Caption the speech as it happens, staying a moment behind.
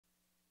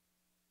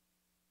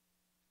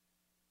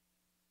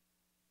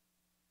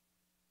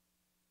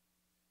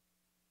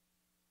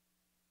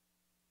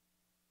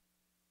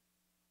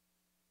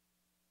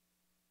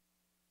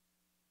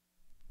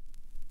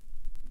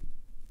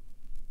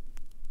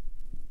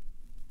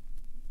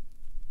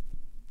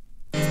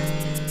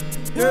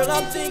Girl,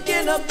 I'm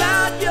thinking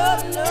about your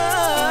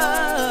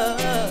love.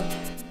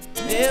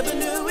 Never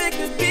knew it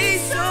could be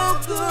so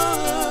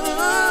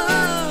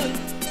good.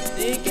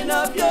 Thinking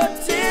of your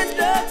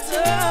tender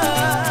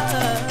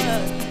touch.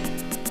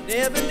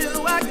 Never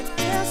knew I could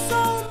care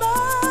so much.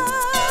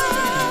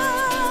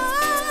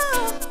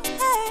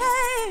 Hey,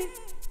 hey,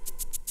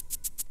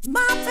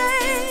 my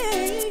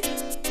babe.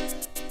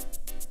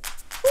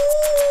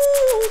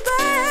 Ooh,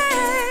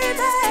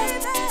 baby,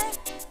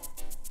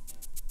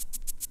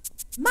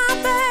 my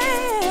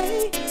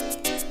babe.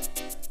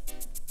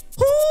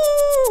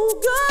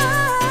 Ooh,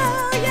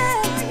 girl,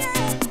 yeah,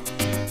 yeah.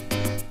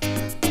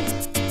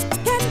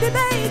 Candy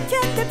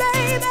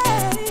baby.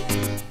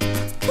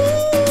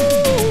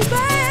 Ooh,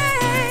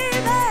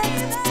 baby,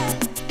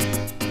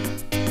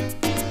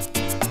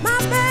 my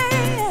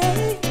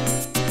babe.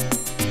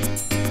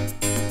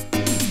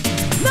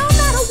 No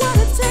matter what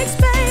it takes,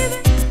 baby.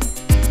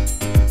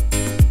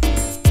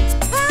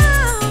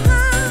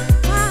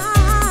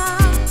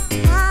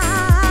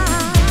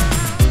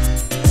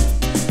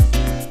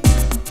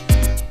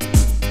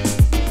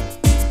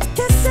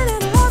 Kissing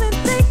and hugging,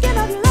 thinking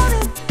of your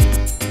loving.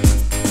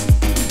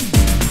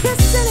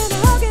 Kissing and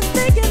hugging,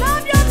 thinking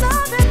of your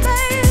loving,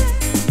 baby.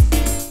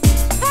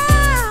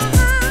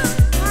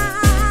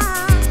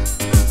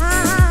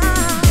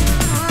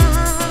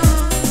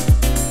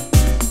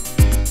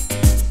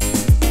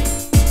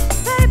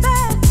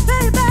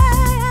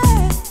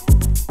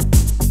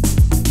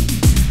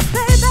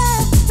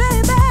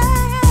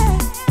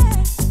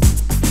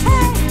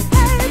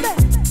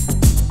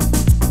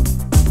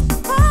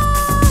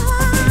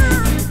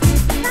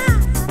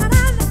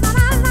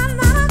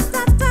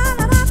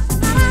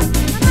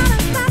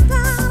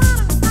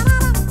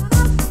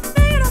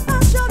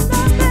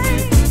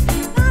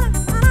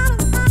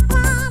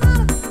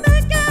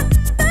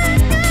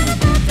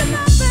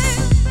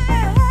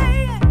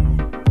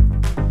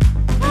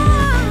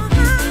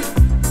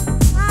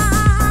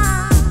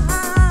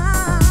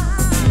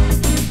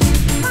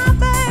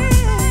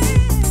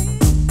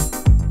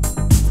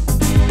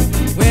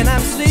 When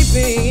I'm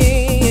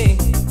sleeping,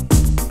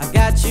 I've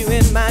got you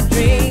in my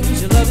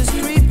dreams. Your love is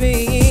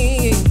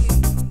creeping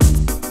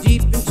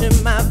deep into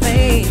my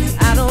veins.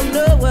 I don't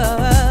know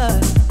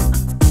what's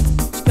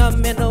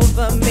coming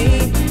over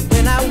me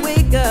when I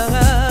wake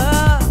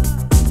up.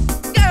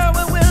 Girl,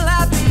 where will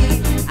I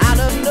be? Out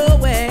of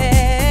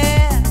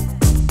nowhere,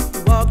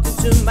 you walked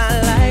into my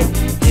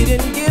life.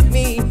 Didn't give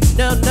me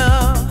no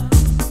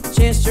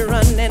chance to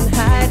run and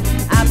hide.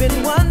 I've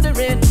been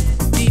wondering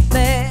deep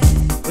there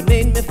what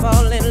made me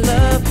fall in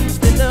love.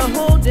 Spend the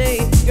whole day,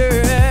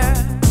 girl,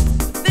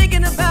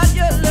 thinking about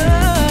your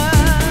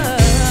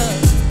love.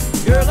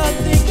 Girl, I'm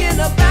thinking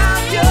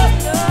about your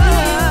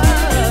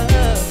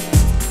love.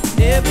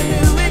 Never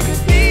knew it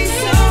could be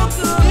so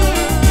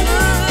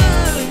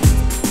good.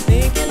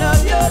 Thinking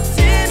of your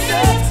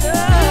tender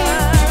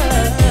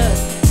touch.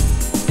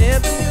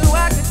 Never knew I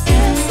could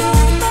care so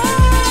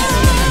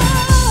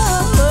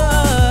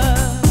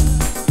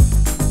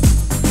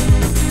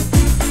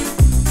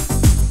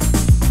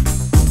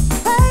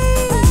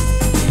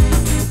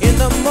In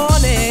the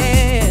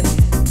morning,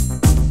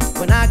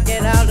 when I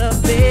get out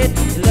of bed,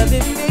 your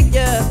lovely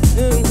figure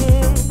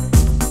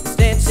is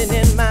dancing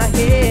in my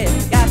head.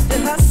 Got to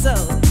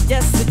hustle,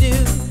 yes I do.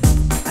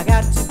 I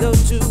got to go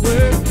to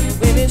work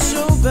when it's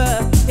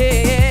over.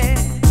 Yeah,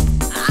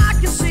 I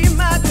can see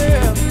my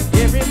girl.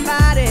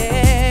 Everybody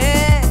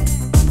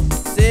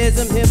says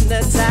I'm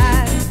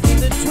hypnotized. See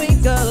the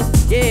twinkle,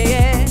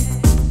 yeah,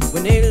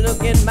 when they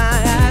look in my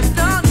eyes.